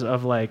verses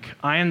of I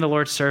am the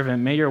Lord's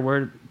servant, may your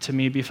word to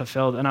me be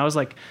fulfilled. And I was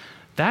like,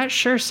 that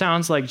sure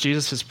sounds like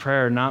Jesus'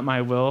 prayer, not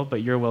my will,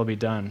 but your will be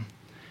done.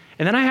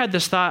 And then I had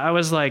this thought, I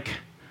was like,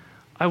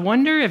 I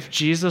wonder if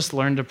Jesus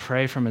learned to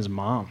pray from his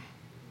mom.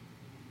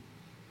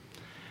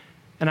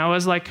 And I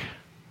was like,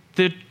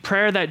 the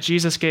prayer that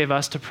Jesus gave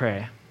us to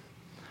pray,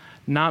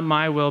 not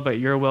my will, but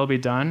your will be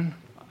done.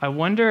 I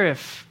wonder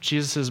if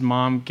Jesus'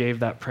 mom gave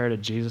that prayer to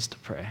Jesus to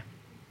pray.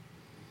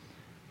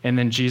 And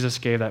then Jesus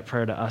gave that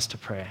prayer to us to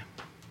pray.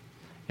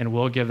 And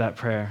we'll give that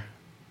prayer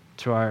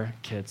to our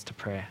kids to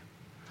pray.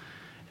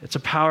 It's a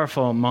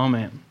powerful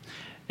moment.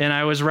 And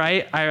I was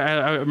right.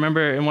 I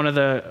remember in one of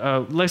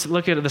the, let's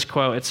look at this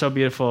quote. It's so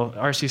beautiful.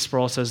 R.C.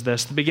 Sproul says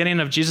this: the beginning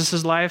of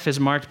Jesus' life is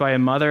marked by a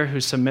mother who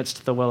submits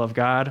to the will of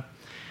God.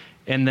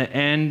 And the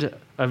end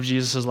of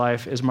Jesus'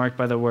 life is marked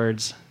by the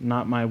words,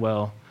 not my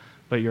will,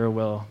 but your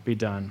will be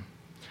done.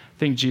 I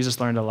think Jesus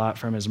learned a lot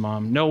from his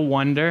mom. No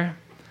wonder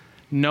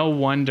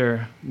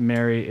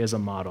Mary is a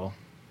model.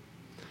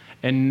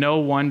 And no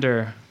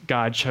wonder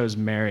God chose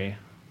Mary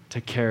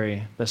to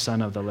carry the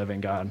Son of the living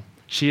God.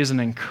 She is an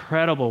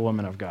incredible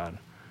woman of God,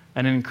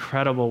 an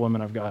incredible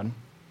woman of God.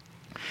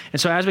 And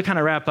so as we kind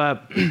of wrap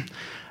up,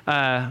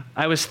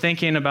 I was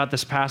thinking about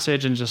this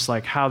passage and just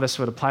how this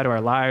would apply to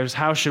our lives.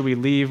 How should we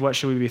leave? What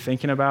should we be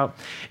thinking about?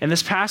 And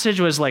this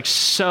passage was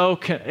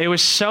it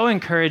was so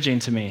encouraging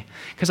to me,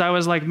 because I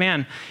was like,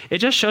 man, it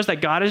just shows that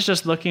God is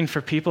just looking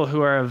for people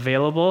who are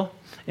available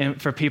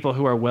and for people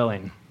who are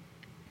willing.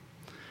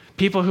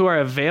 People who are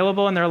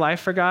available in their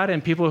life for God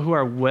and people who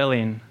are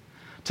willing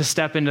to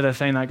step into the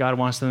thing that God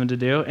wants them to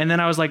do. And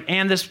then I was like,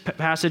 and this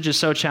passage is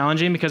so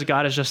challenging because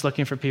God is just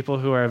looking for people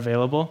who are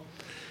available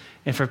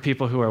and for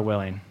people who are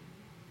willing.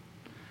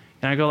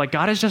 And I go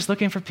God is just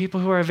looking for people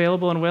who are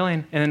available and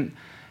willing. And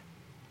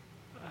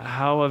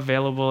how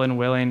available and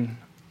willing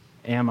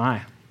am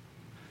I?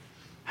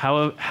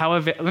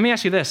 Let me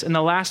ask you this. In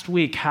the last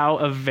week, how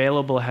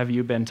available have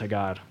you been to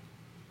God?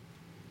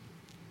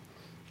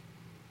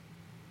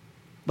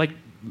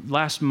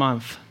 Last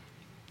month,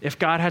 if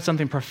God had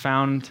something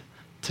profound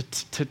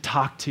to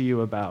talk to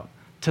you about,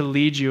 to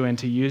lead you and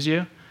to use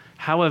you,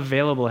 how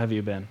available have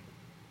you been?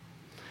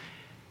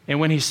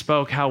 And when he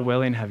spoke, how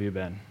willing have you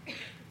been?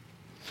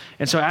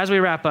 And so as we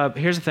wrap up,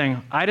 here's the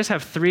thing. I just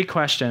have 3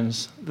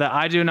 questions that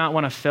I do not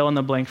want to fill in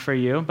the blank for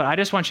you, but I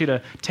just want you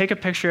to take a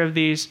picture of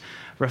these,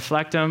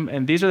 reflect them,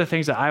 and these are the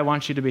things that I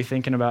want you to be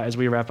thinking about as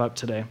we wrap up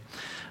today.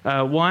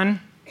 1,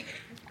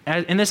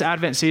 in this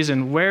Advent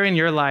season, where in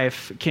your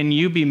life can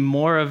you be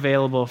more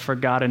available for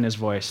God and his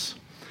voice?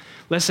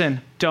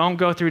 Listen, don't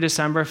go through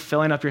December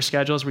filling up your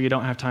schedules where you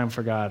don't have time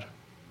for God.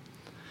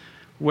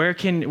 Where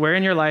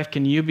in your life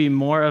can you be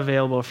more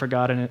available for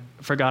God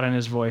and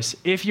his voice?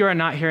 If you are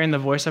not hearing the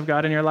voice of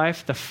God in your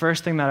life, the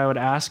first thing that I would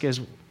ask is,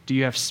 do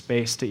you have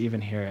space to even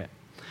hear it?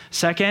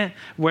 Second,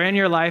 where in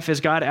your life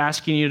is God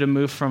asking you to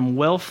move from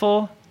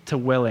willful to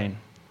willing?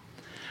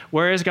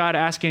 Where is God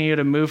asking you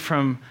to move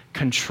from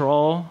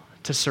control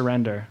to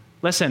surrender?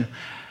 Listen,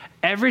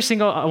 every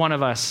single one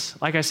of us,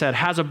 like I said,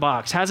 has a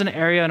box, has an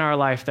area in our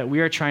life that we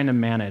are trying to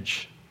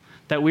manage,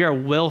 that we are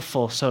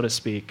willful, so to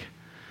speak.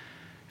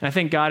 And I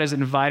think God is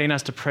inviting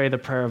us to pray the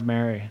prayer of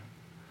Mary,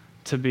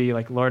 to be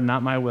like, Lord,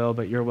 not my will,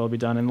 but your will be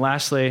done. And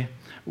lastly,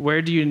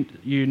 where do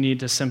you need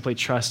to simply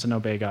trust and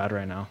obey God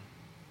right now?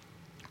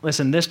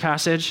 Listen, this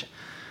passage,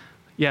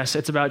 yes,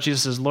 it's about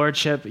Jesus'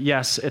 lordship.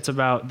 Yes, it's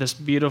about this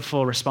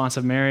beautiful response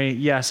of Mary.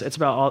 Yes, it's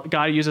about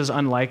God uses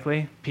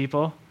unlikely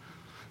people.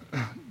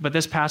 But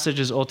this passage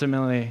is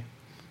ultimately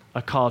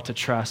a call to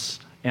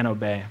trust and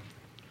obey.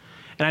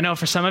 And I know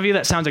for some of you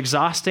that sounds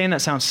exhausting,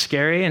 that sounds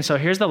scary. And so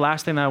here's the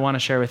last thing that I want to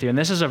share with you. And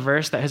this is a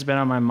verse that has been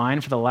on my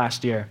mind for the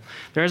last year.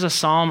 There's a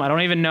psalm, I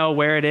don't even know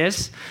where it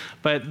is,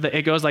 but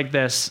it goes like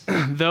this.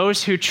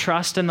 Those who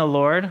trust in the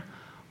Lord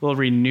will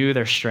renew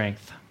their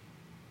strength.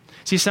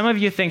 See, some of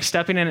you think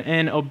stepping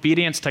in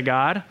obedience to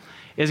God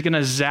is going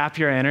to zap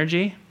your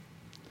energy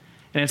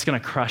and it's going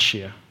to crush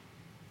you.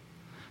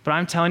 But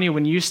I'm telling you,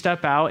 when you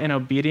step out in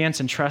obedience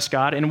and trust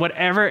God in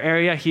whatever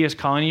area he is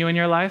calling you in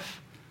your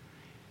life,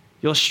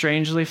 you'll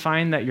strangely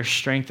find that your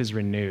strength is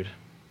renewed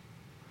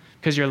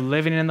because you're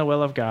living in the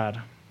will of God,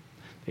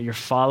 that you're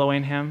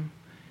following him,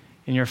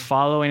 and you're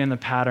following in the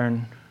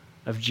pattern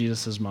of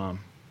Jesus' mom.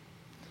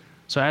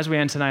 So as we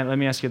end tonight, let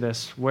me ask you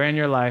this. Where in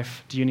your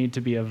life do you need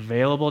to be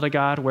available to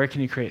God? Where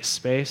can you create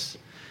space?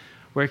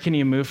 Where can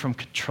you move from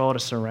control to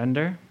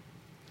surrender?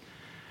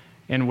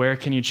 And where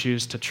can you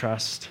choose to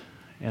trust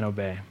and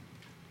obey?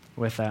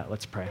 With that,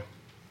 let's pray.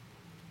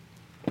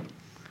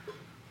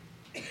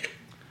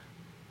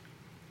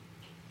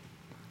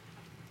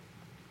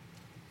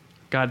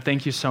 God,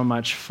 thank you so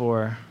much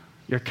for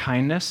your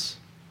kindness.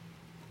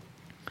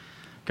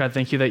 God,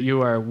 thank you that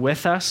you are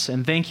with us,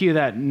 and thank you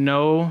that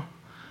no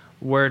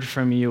word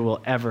from you will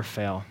ever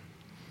fail.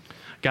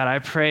 God, I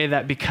pray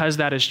that because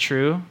that is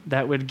true,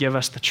 that would give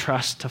us the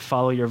trust to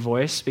follow your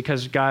voice,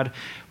 because God,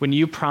 when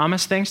you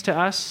promise things to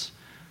us,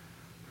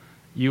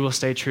 you will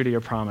stay true to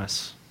your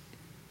promise.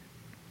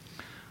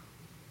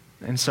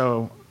 And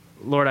so,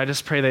 Lord, I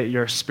just pray that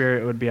your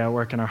Spirit would be at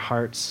work in our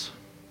hearts.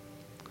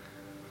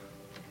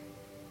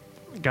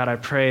 God, I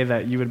pray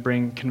that you would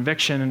bring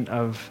conviction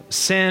of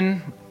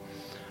sin.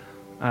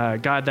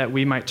 God, that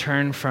we might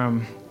turn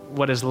from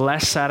what is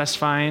less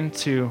satisfying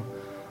to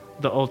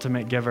the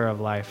ultimate giver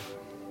of life.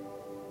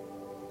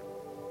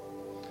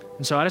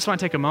 And so I just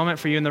want to take a moment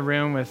for you in the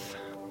room with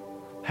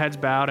heads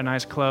bowed and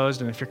eyes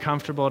closed, and if you're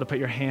comfortable, to put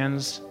your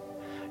hands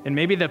in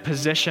maybe the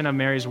position of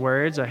Mary's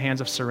words,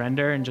 hands of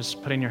surrender, and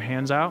just putting your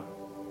hands out.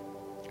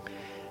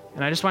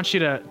 And I just want you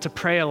to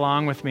pray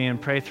along with me and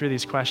pray through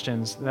these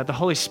questions, that the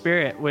Holy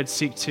Spirit would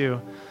seek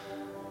to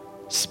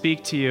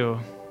speak to you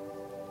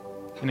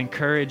and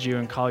encourage you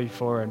and call you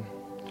forward.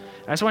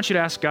 I just want you to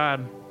ask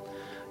God,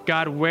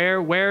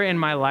 where in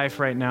my life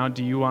right now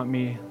do you want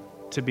me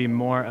to be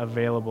more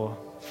available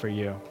for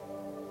you?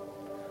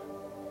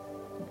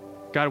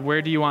 God,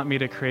 where do you want me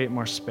to create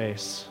more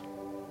space?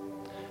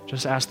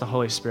 Just ask the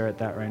Holy Spirit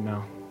that right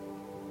now.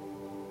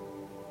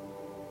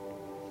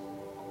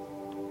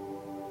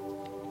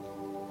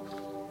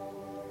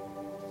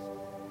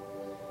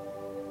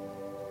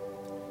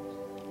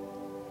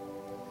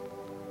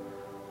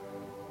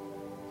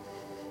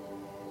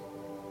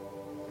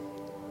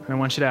 And I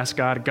want you to ask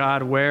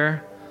God,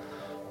 where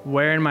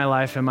in my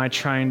life am I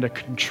trying to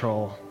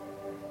control?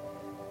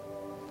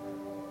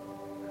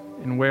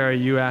 And where are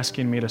you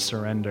asking me to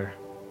surrender?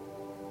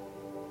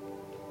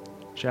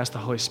 Just ask the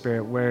Holy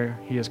Spirit where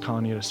he is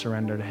calling you to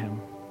surrender to him.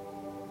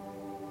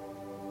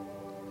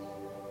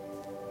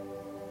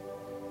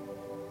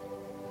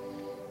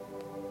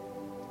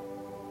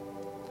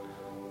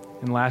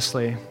 And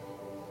lastly,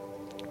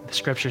 the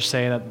scriptures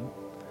say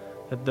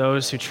that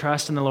those who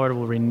trust in the Lord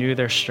will renew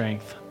their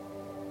strength.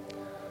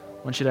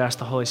 I want you to ask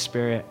the Holy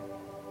Spirit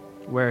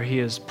where he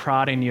is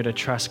prodding you to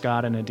trust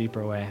God in a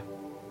deeper way,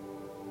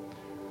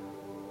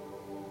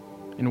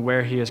 and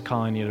where he is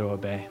calling you to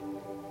obey.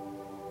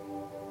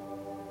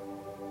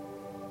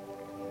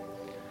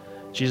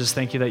 Jesus,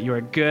 thank you that you are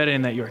good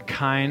and that you are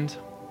kind.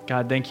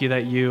 God, thank you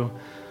that you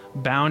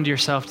bound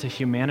yourself to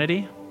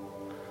humanity.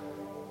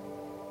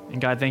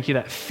 And God, thank you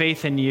that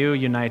faith in you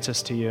unites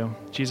us to you.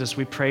 Jesus,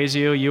 we praise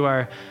you. You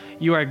are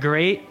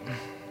great.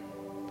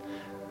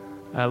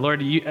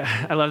 Lord,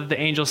 I love that the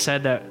angel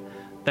said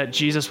that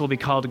Jesus will be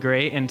called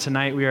great, and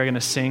tonight we are going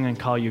to sing and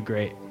call you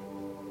great.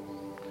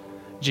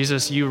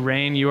 Jesus, you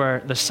reign. You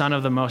are the Son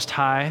of the Most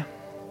High,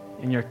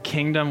 and your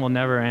kingdom will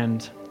never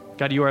end.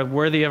 God, you are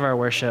worthy of our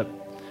worship.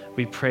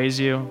 We praise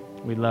you.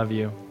 We love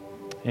you.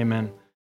 Amen.